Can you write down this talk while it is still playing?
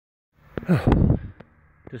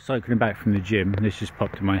Just cycling back from the gym, this just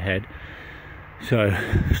popped in my head, so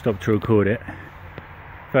stopped to record it.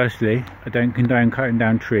 Firstly, I don't condone cutting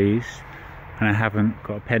down trees, and I haven't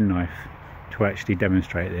got a penknife to actually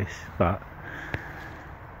demonstrate this, but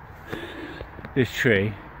this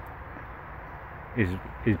tree is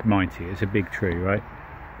mighty. It's a big tree, right?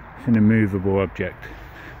 It's an immovable object,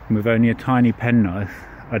 and with only a tiny penknife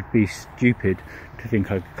I'd be stupid to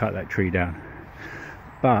think I could cut that tree down.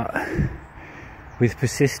 But with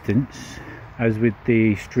persistence, as with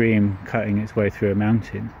the stream cutting its way through a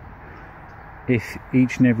mountain, if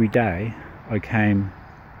each and every day I came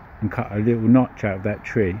and cut a little notch out of that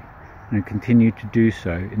tree and continued to do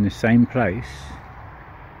so in the same place,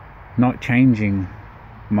 not changing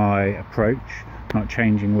my approach, not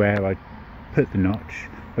changing where I put the notch,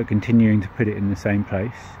 but continuing to put it in the same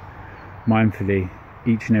place mindfully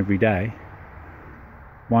each and every day,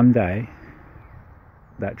 one day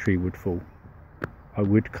that tree would fall. I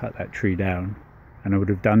would cut that tree down, and I would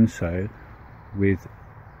have done so with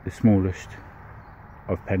the smallest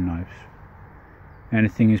of penknives.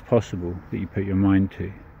 Anything is possible that you put your mind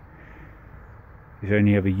to. It's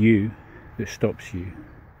only ever you that stops you,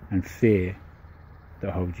 and fear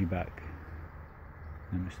that holds you back.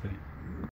 Namaste.